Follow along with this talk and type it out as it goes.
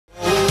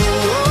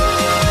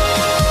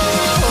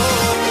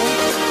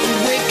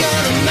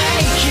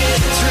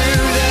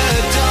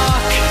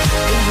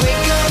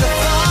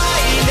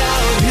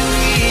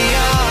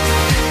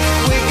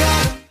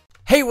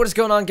what is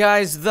going on,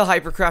 guys? The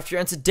Hypercraft here,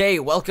 and today,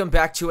 welcome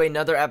back to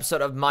another episode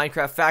of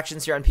Minecraft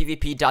Factions here on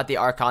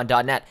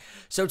pvp.thearchon.net.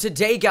 So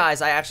today,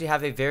 guys, I actually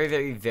have a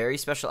very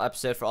special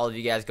episode for all of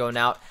you guys going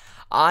out.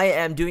 I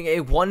am doing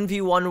a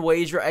 1v1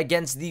 wager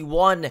against the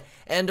one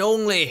and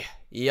only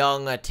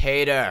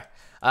YungTader.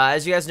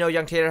 As you guys know,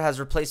 YungTader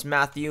has replaced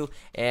Matthew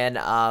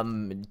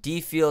in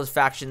D-Field's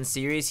faction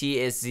series. He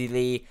is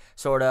the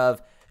sort of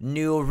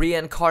new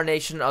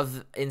reincarnation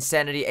of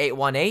Insanity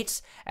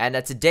 818,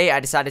 and today I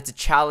decided to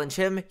challenge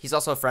him. He's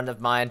also a friend of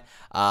mine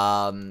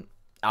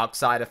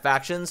outside of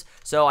factions,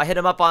 so I hit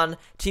him up on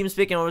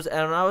TeamSpeak and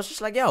I was just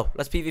like, yo,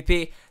 let's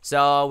PvP.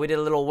 So we did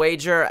a little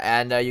wager,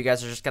 and you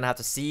guys are just gonna have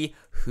to see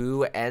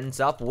who ends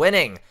up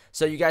winning.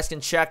 So you guys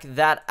can check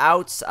that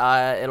out.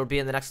 It'll be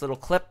in the next little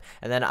clip,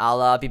 and then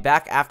I'll be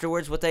back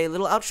afterwards with a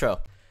little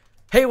outro.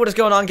 Hey, what is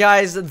going on,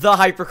 guys? The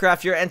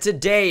Hypercraft here, and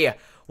today,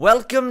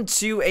 welcome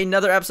to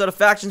another episode of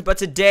Factions, but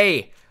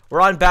today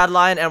we're on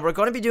Badline, and we're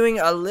going to be doing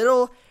a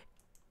little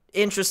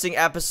interesting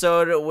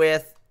episode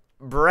with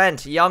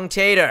Brent,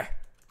 YungTader.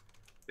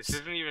 This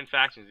isn't even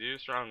Factions, dude.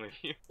 What's wrong with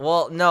you?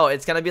 Well, no,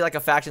 it's going to be like a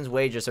Factions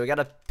wager, so we got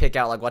to pick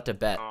out like what to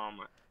bet.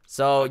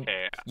 So,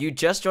 okay. You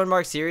just joined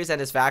Mark's series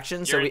and his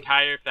faction, Your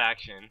entire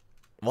faction.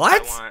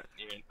 What?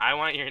 I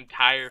want your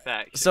entire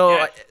faction. So,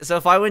 yes. So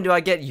if I win, do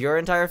I get your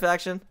entire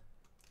faction?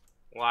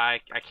 Well, I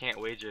can't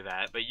wager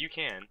that, but you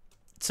can.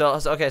 So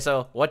okay,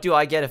 so what do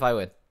I get if I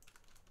win?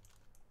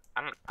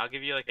 I'll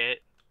give you like a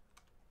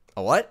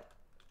what?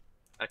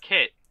 A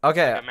kit.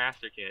 Okay. Like a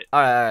master kit.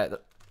 All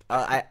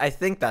right. I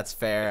think that's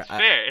fair. It's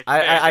fair. It's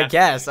fair, I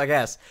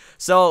guess.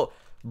 So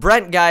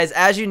Brent, guys,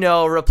 as you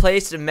know,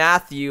 replaced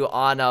Matthew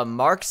on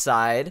Mark's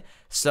side.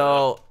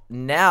 So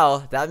now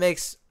that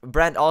makes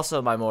Brent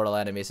also my mortal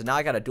enemy. So now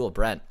I got to duel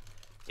Brent.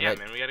 Yeah, right?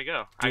 Man, we gotta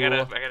go. I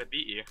gotta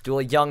beat you.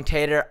 Duel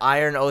YungTader,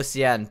 Iron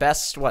OCN.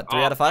 Best what?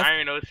 3 out of 5?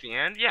 Iron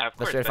OCN? Yeah, of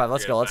course. Best 3 out of 5.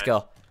 Let's go. Let's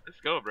go. Let's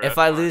go, bro. If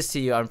I lose to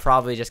you, I'm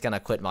probably just gonna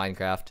quit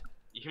Minecraft.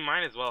 You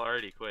might as well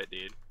already quit,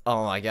 dude.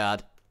 Oh my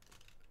god.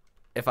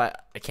 If I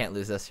can't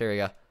lose this. Here we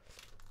go.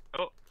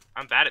 Oh,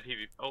 I'm bad at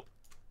PvP. Oh.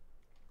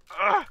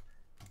 Right,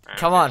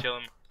 come on.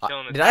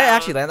 Did I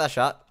actually land that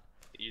shot?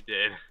 You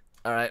did.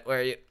 All right, where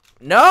are you?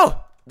 No,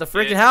 the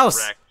freaking house.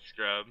 Wrecked,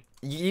 scrub.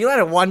 You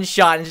landed one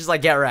shot and just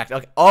like get wrecked.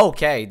 Okay,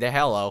 okay, the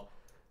hello.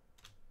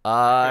 Come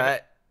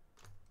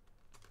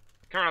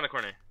around the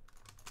corner.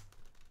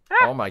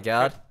 Oh my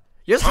god,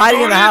 you're just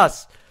hiding in the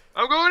house.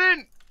 I'm going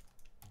in.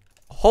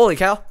 Holy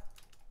cow.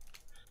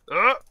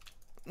 No,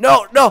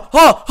 no, yes.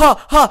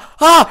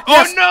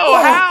 Oh no,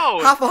 how?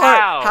 Half a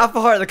heart, half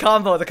a heart, the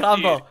combo.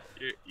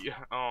 Dude,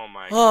 oh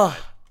my god.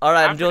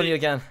 Alright, I'm dueling you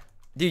again.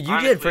 Dude, you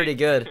did pretty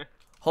good.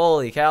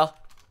 Holy cow.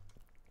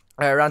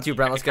 Alright, round 2,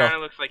 Brent, let's go. It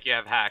kinda looks like you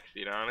have hacks,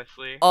 dude,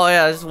 honestly. Oh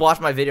yeah, just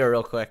watch my video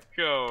real quick.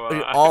 Go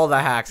Dude, all the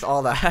hacks.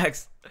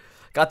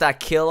 Got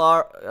that kill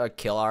aura.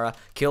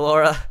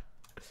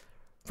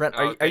 Brent,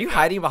 are you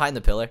hiding behind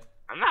the pillar?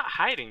 I'm not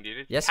hiding, dude.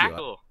 It's yes,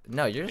 tackle. You are.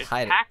 No, you're just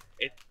hiding.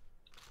 It's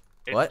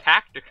what?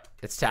 Tactical.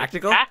 It's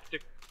tactical?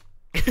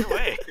 Get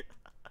away.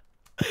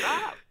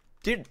 Stop.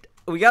 Dude,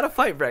 we gotta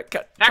fight, Brent.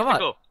 Come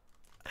on.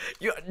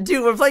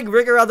 Dude, we're playing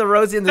Ring Around the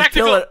Rosie in this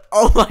pillar.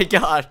 Oh my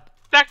god.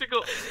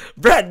 Tactical.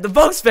 Brent, the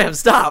bow spam,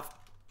 stop.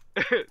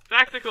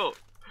 Tactical.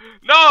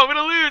 No, I'm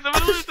gonna lose.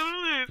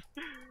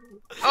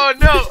 Oh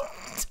no.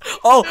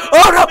 Oh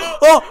no.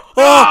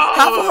 Oh,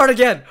 half a heart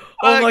again.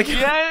 Oh my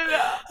god.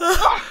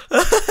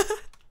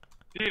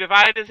 Dude, if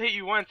I had just hit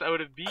you once, I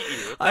would have beat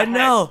you. I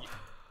know.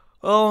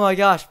 Oh my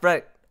gosh,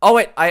 Brent. Oh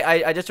wait,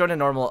 I just joined a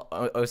normal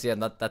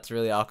OCN. That's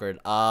really awkward.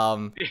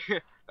 So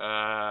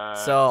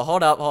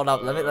hold up.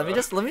 Let me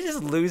just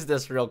lose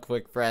this real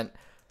quick, Brent.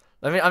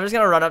 I'm just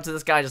gonna run up to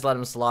this guy and just let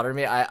him slaughter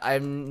me.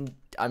 I'm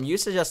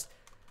used to just.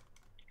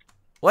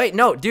 Wait,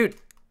 no, dude,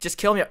 just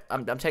kill me.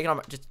 I'm taking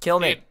on. Just kill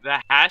me. Dude,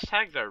 the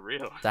hashtags are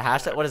real. The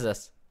hashtag. What is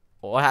this?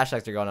 What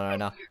hashtags are going on right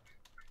now?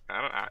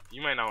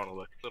 You might not want to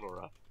look. It's a little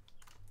rough.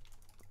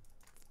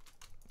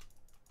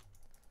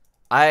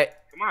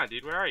 Come on,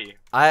 dude. Where are you?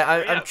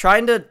 I'm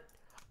trying to.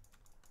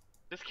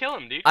 Just kill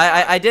him, dude.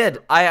 I did.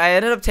 I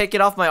ended up taking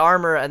off my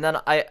armor, and then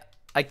I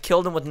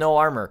killed him with no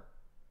armor.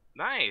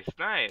 Nice.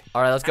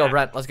 All right, let's go,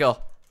 Brent. Let's go.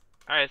 All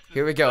right.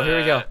 Here we go.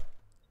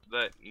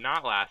 The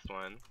not last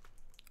one.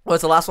 Well,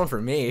 it's the last one for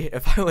me.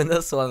 If I win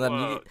this one,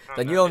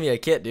 then you owe me a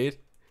kit, dude.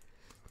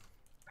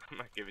 I'm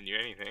not giving you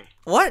anything.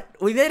 What?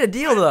 We made a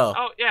deal, though.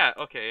 Oh yeah.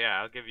 Okay.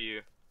 Yeah. I'll give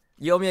you.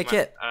 You owe me a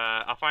kit.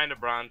 I'll find a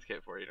bronze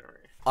kit for you. Don't worry.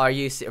 Are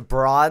you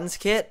bronze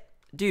kit,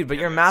 dude? But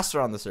you're a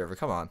master on the server.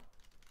 Come on.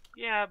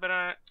 Yeah, but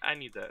I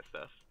need that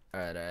stuff.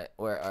 All right.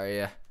 Where are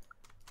you?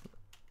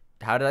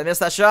 How did I miss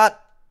that shot?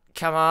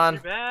 Come on.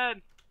 You're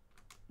bad.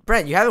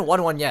 Brent, you haven't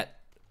won one yet.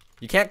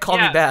 You can't call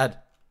me bad.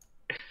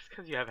 It's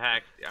because you have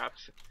hacks. The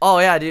opposite. Oh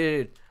yeah,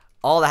 dude.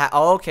 All the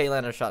oh, okay,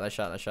 land a shot.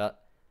 Here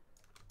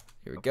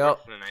we go.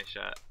 That's a nice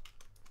shot.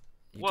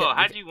 Whoa,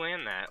 how'd you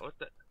land that? What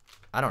the?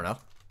 I don't know.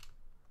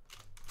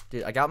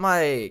 Dude, I got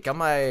my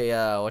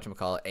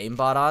whatchamacallit,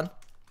 aimbot on.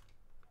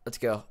 Let's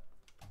go.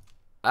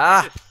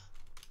 Ah!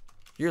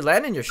 You're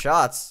landing your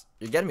shots.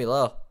 You're getting me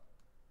low.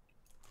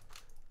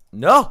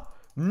 No.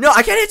 No,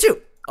 I can't hit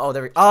you. Oh,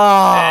 there we go.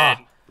 Oh.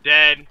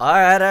 Dead. All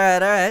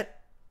right.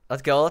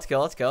 Let's go.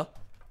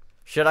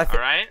 Should I? All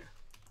right.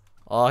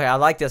 Oh, okay, I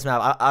like this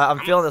map. I'm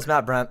feeling this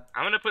map, Brent.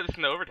 I'm gonna put this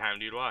in the overtime,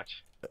 dude.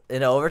 Watch.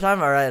 In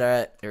overtime? All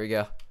right. Here we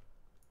go.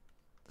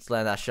 Let's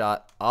land that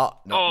shot. Oh,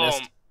 no,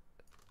 missed.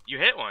 You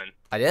hit one.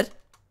 I did?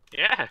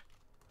 Yeah.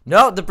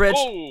 No, the bridge.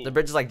 Oh. The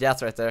bridge is like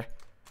death right there.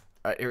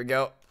 All right, here we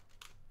go.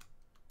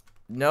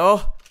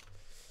 No.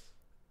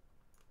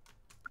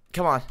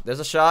 Come on, there's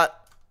a shot.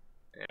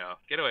 Yeah,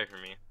 get away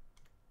from me.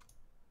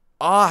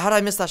 Oh, how did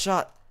I miss that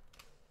shot?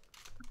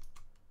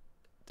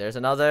 There's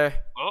another.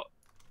 Oh.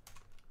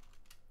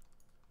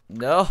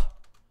 No.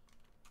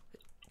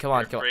 Come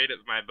on. You're afraid of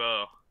my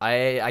bow.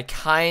 I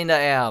kinda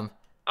am.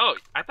 Oh,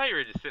 I thought you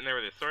were just sitting there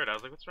with a sword. I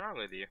was like, what's wrong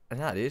with you?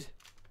 Nah, dude. It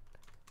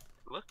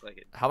looked like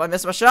it. How am I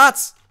missing my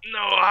shots? No,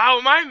 how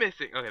am I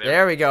missing? Okay,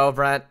 there we go,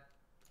 Brent.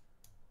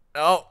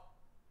 Oh.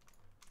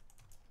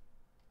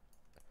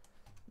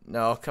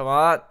 No, come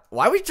on.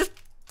 Why we just...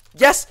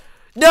 Yes!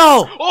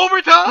 No!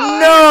 Overtime!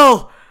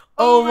 No!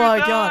 Oh my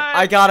god.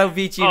 I gotta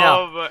beat you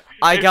now.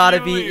 I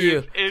gotta beat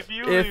you. If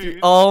you lose.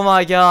 Oh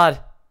my god.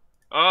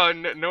 Oh,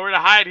 nowhere to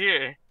hide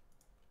here.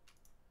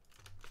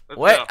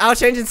 Wait, I was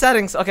changing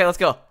settings. Okay, let's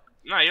go.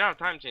 No, you don't have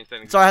time to change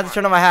settings. Sorry, I had to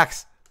turn on my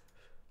hacks.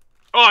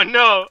 Oh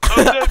no!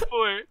 I'm dead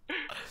for it.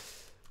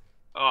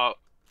 Oh.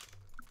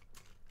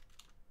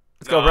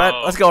 Let's go, Brent.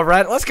 Let's go,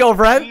 Brent. Let's go,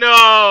 Brent.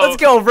 No! Let's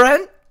go,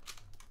 Brent.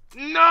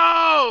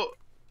 No!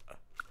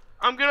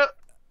 I'm gonna...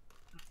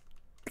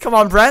 Come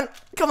on, Brent.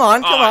 Come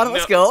on. No.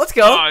 Let's go.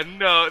 Oh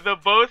no, the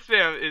bow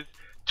spam is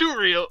too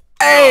real.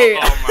 Hey!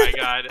 Oh my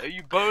god,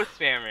 you bow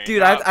spammer.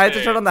 Dude, I had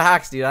to turn on the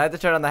hacks, dude. I had to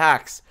turn on the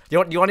hacks. You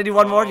want to do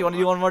one more? You want to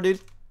do one more, dude?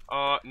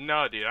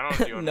 No, dude. I don't want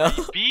to do one No. more.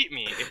 You beat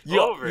me. It's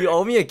over. You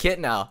owe me a kit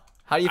now.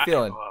 How you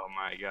feeling? Oh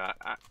my god.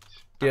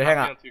 Dude, I'm hang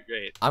not on. feeling too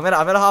great. I'm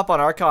gonna hop on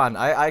Archon.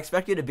 I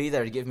expect you to be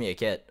there to give me a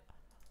kit.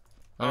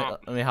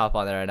 Let me hop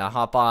on there right now.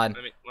 Hop on.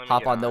 Let me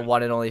Hop on the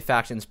one and only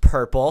factions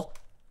purple.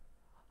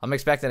 I'm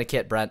expecting a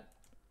kit, Brent.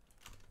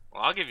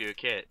 Well, I'll give you a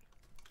kit.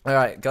 All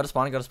right, go to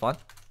spawn.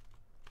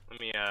 Let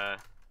me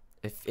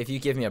If you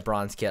give me a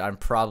bronze kit, I'm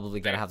probably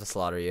gonna have to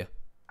slaughter you.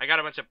 I got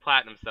a bunch of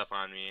platinum stuff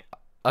on me.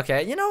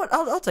 Okay, you know what?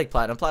 I'll take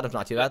platinum. Platinum's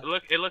not too bad.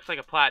 Look, it looks like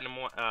a platinum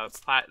one. The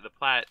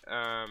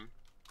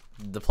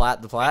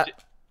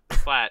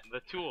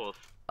tools.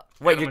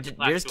 Wait, you're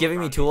just giving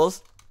me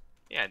tools?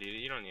 Yeah, dude.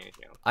 You don't need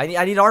anything else.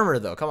 I need armor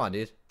though. Come on,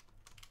 dude.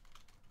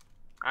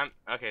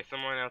 Okay.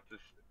 Someone else is.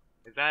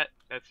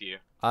 That's you.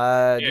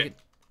 Here.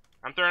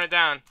 I'm throwing it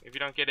down. If you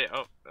don't get it,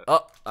 oh,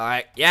 all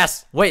right.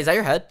 Yes. Wait, is that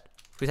your head?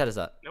 Whose head is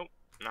that? Nope,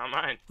 not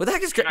mine. What the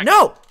heck is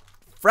no,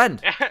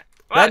 friend?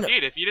 Well,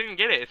 dude, if you didn't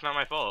get it, it's not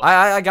my fault.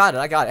 I got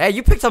it. Hey,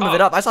 you picked some of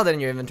it up. I saw that in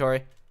your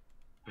inventory.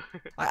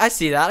 I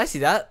see that.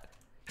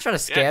 You trying to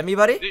scam me,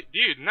 buddy?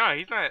 Dude, no,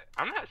 he's not.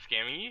 I'm not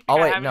scamming you. Oh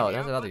wait, no,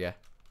 that's another guy.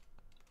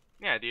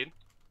 Yeah, dude.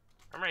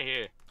 I'm right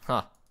here.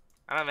 Huh.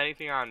 I don't have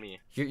anything on me.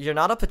 You're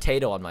not a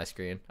potato on my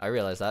screen. I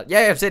realize that.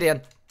 Yay,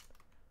 obsidian.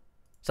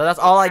 So that's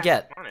all I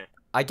get.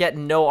 I get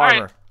no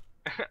armor.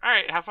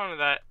 Alright, have fun with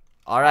that.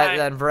 Alright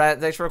then,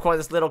 Brent. Thanks for recording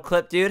this little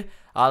clip, dude.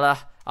 I'll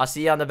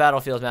see you on the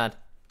battlefield, man.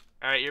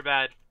 Alright, you're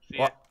bad. See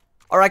ya.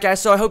 Alright,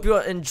 guys, so I hope you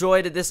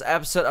enjoyed this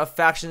episode of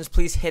Factions.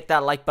 Please hit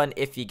that like button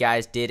if you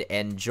guys did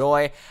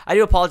enjoy. I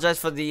do apologize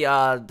for the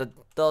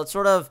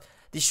sort of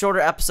the shorter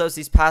episodes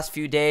these past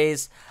few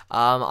days.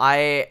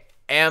 I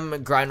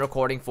am grind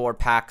recording for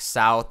PAX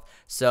South,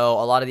 so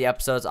a lot of the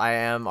episodes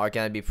are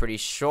going to be pretty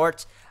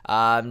short.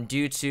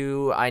 Due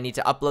to I need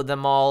to upload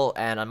them all,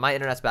 and my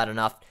internet's bad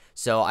enough,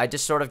 so I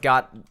just sort of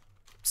got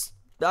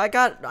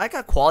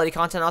quality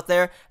content out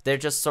there. They're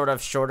just sort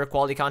of shorter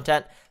quality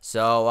content.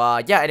 So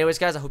yeah, anyways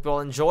guys, I hope you all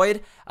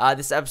enjoyed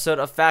this episode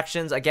of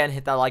Factions. Again,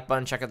 hit that like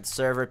button, check out the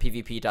server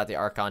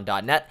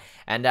pvp.thearchon.net,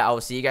 and I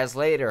will see you guys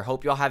later.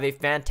 Hope you all have a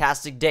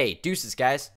fantastic day. Deuces, guys.